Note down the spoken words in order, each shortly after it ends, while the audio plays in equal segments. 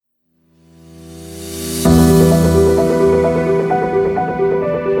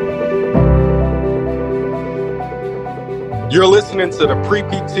You're listening to the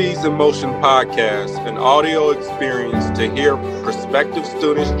Pre-PTs in Motion podcast, an audio experience to hear prospective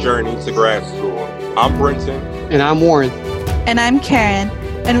students' journey to grad school. I'm Brenton. And I'm Warren. And I'm Karen.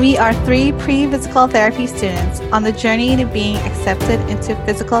 And we are three pre-physical therapy students on the journey to being accepted into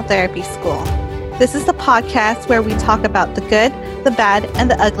physical therapy school. This is the podcast where we talk about the good, the bad,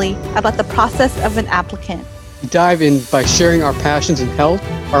 and the ugly about the process of an applicant. We dive in by sharing our passions in health,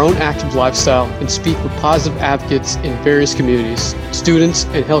 our own active lifestyle, and speak with positive advocates in various communities, students,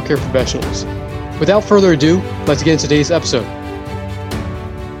 and healthcare professionals. Without further ado, let's get into today's episode.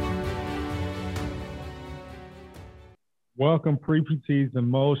 Welcome, Pre-PTs in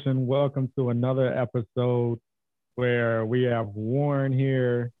Motion. Welcome to another episode where we have Warren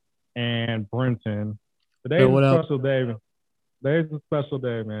here and Brenton. Today's a special day. Today's a special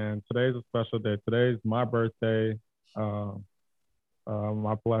day, man. Today's a special day. Today's my birthday,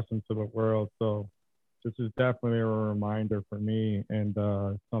 my blessing to the world. So this is definitely a reminder for me and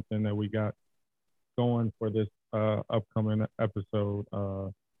something that we got going for this upcoming episode.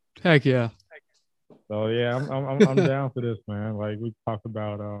 Heck yeah. So yeah, I'm down for this, man. Like we talked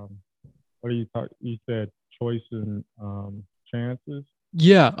about, what do you talk? You said choice and chances.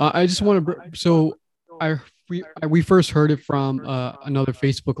 Yeah, I just want to. So we first heard it from another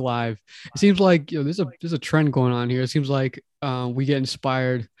Facebook Live. It seems like there's a trend going on here. It seems like we get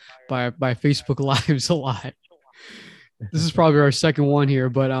inspired by Facebook Lives a lot. This is probably our second one here,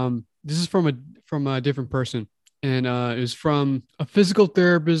 but this is from a different person, and it was from a physical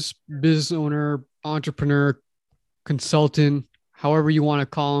therapist, business owner, entrepreneur, consultant, however you want to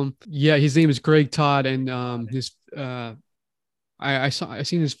call him. Yeah, his name is Greg Todd, and I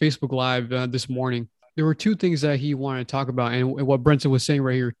seen his Facebook Live this morning. There were two things that he wanted to talk about, and what Brenton was saying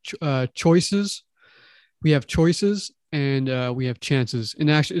right here: choices. We have choices, and we have chances.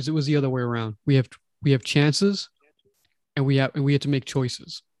 And actually, it was the other way around. We have chances, and we have to make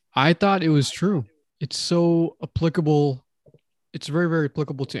choices. I thought it was true. It's so applicable. It's very, very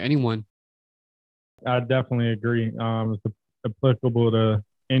applicable to anyone. I definitely agree. It's applicable to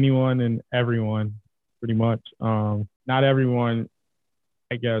anyone and everyone, pretty much. Not everyone,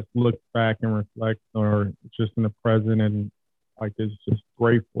 I guess, looks back and reflects, or just in the present and like is just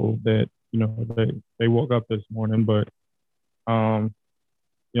grateful that they woke up this morning. But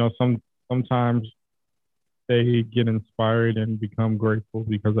sometimes they get inspired and become grateful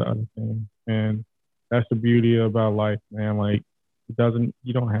because of other things, and that's the beauty about life, man. Like you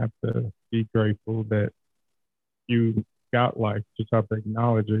don't have to be grateful that you got life. Just have to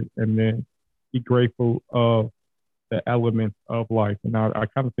acknowledge it and then be grateful of the elements of life. And I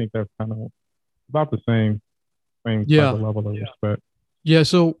kind of think that's kind of about the same type of level of respect. Yeah.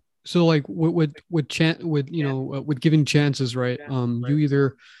 So like with giving chances, right?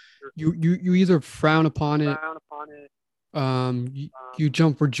 You either frown upon it, you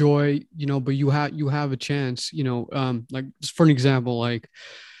jump for joy, but you have a chance, like just for an example, like,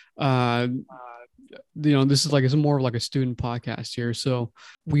 this is like, it's more of like a student podcast here. So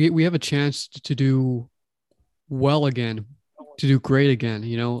we have a chance to do well again, to do great again.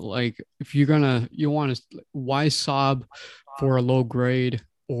 Like if you want to, why sob for a low grade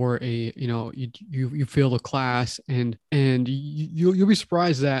or you fail the class, and you'll be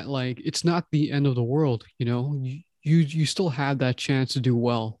surprised that like it's not the end of the world. You still have that chance to do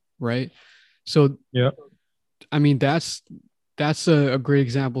well, right? So yeah, I mean that's a great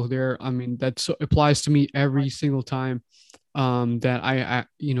example there. I mean that applies to me every single time that I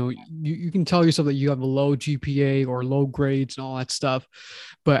you can tell yourself that you have a low GPA or low grades and all that stuff,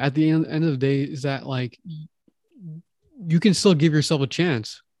 but at the end of the day is that like you can still give yourself a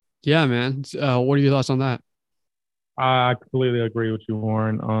chance. Yeah, man. What are your thoughts on that? I completely agree with you,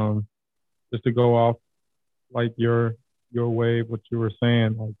 Warren. Just to go off like your way, what you were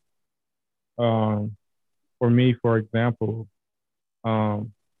saying, like for me, for example, I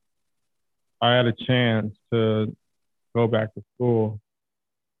had a chance to go back to school,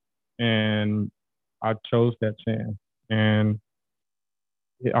 and I chose that chance, and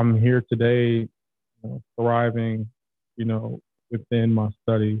I'm here today, thriving, within my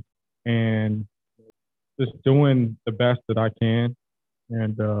studies and just doing the best that I can,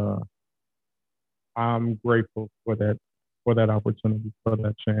 and I'm grateful for that opportunity, for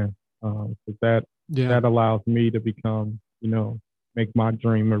that chance, because that allows me to become, make my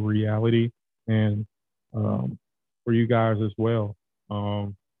dream a reality, and for you guys as well.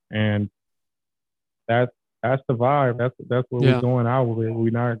 And that's the vibe. That's what we're going out with. We're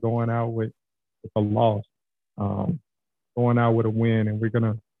not going out with a loss. Going out with a win, and we're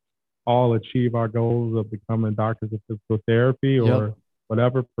gonna all achieve our goals of becoming doctors of physical therapy or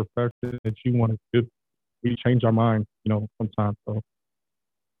whatever profession that you want to do. We change our minds sometimes. So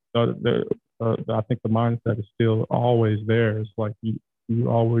I think the mindset is still always there. It's like you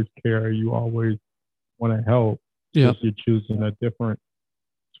always care, you always want to help. Yeah. You're choosing a different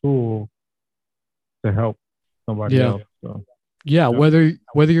tool to help somebody else. So. Yeah, whether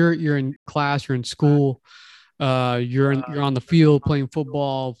you're in class, you're in school, you're on the field playing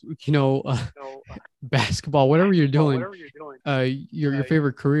football, basketball, whatever you're doing, your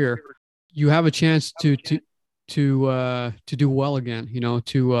favorite career, you have a chance to do well again,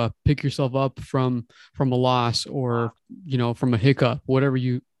 to pick yourself up from a loss or from a hiccup, whatever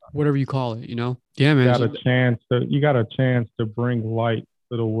you call it, Yeah, man. You got a chance to bring light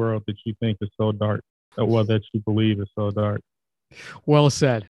to the world that you think is so dark, or that you believe is so dark. Well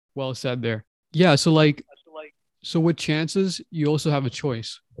said there. Yeah. So with chances, you also have a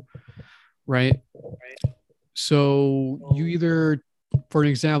choice, right? So you either, for an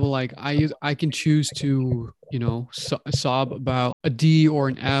example, like I can choose to, sob about a D or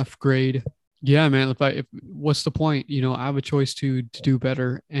an F grade. Yeah, man. If what's the point? I have a choice to do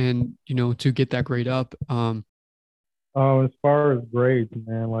better and, to get that grade up. As far as grades,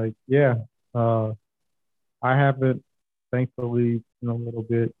 man, I haven't, thankfully, a little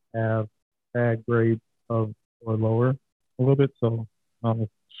bit have had grades or lower a little bit. So I'm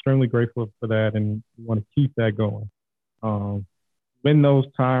extremely grateful for that and want to keep that going. When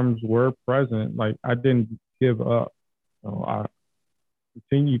those times were present, I didn't give up. I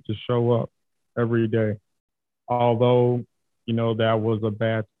continued to show up every day. Although, that was a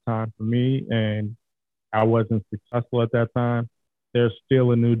bad time for me and I wasn't successful at that time, there's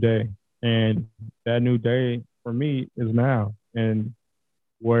still a new day. And that new day for me is now. And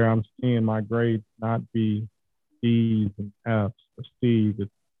where I'm seeing my grades not be D's and F's or C's,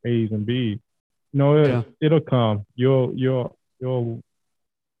 it's A's and B's. It'll come. You'll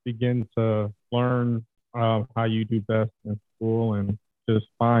begin to learn how you do best in school and just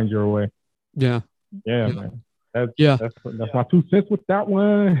find your way. Yeah, man. That's my 2 cents with that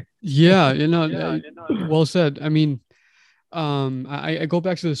one. Yeah, well said. I mean, I go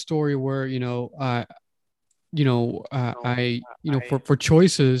back to the story where for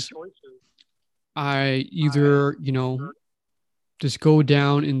choices, I either just go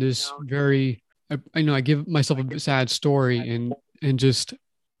down in this very, I give myself a sad story and just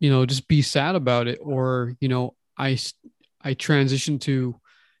be sad about it, or I transition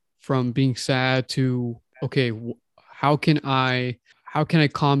from being sad to, okay, how can I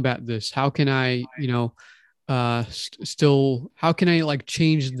combat this? How can I how can I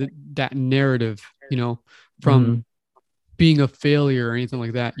change that narrative, from being a failure or anything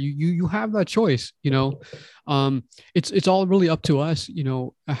like that? You have that choice, it's all really up to us,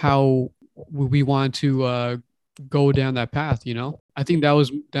 how we want to go down that path. I think that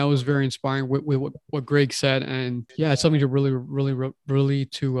was very inspiring with what Greg said, and yeah, it's something to really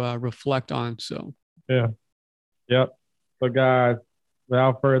to reflect on. So yep. But guys,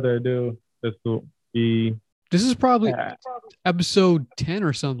 without further ado, this is probably episode 10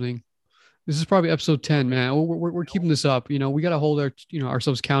 or something. This is probably episode 10, man. We're keeping this up. We got to hold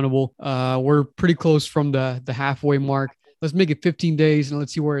ourselves accountable. We're pretty close from the halfway mark. Let's make it 15 days and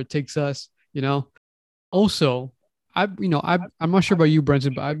let's see where it takes us. Also, I'm not sure about you,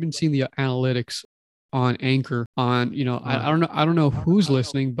 Brenton, but I've been seeing the analytics on Anchor on, I don't know who's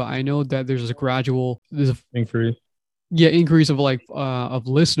listening, but I know that there's a increase. Yeah, increase of of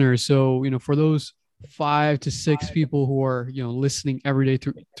listeners. So, for those 5 to 6 people who are listening every day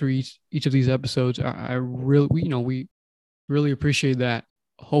through each of these episodes, I really we really appreciate that.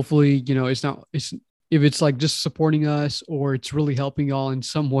 Hopefully if it's just supporting us or it's really helping y'all in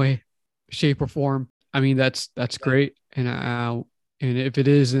some way, shape or form, I mean that's great. And if it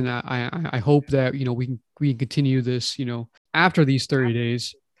is, then I hope that we can continue this after these 30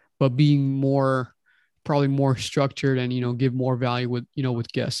 days, but being probably more structured and give more value with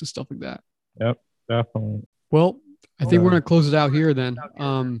with guests and stuff like that. Yep. Definitely. Well, I think we're gonna close it out here then.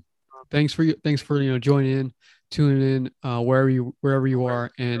 Thanks for joining in, tuning in wherever you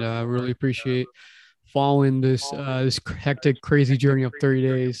are, and really appreciate following this hectic, crazy journey of 30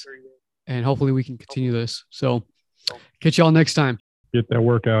 days, and hopefully we can continue this. So, catch y'all next time. Get that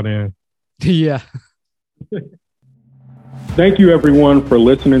workout in. Yeah. Thank you, everyone, for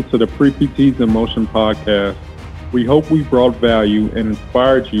listening to the Pre-PTs in Motion podcast. We hope we brought value and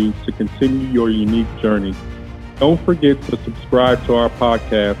inspired you to continue your unique journey. Don't forget to subscribe to our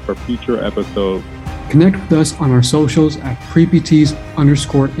podcast for future episodes. Connect with us on our socials at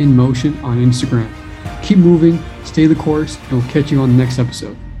PrePTs_InMotion on Instagram. Keep moving, stay the course, and we'll catch you on the next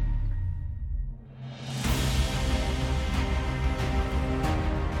episode.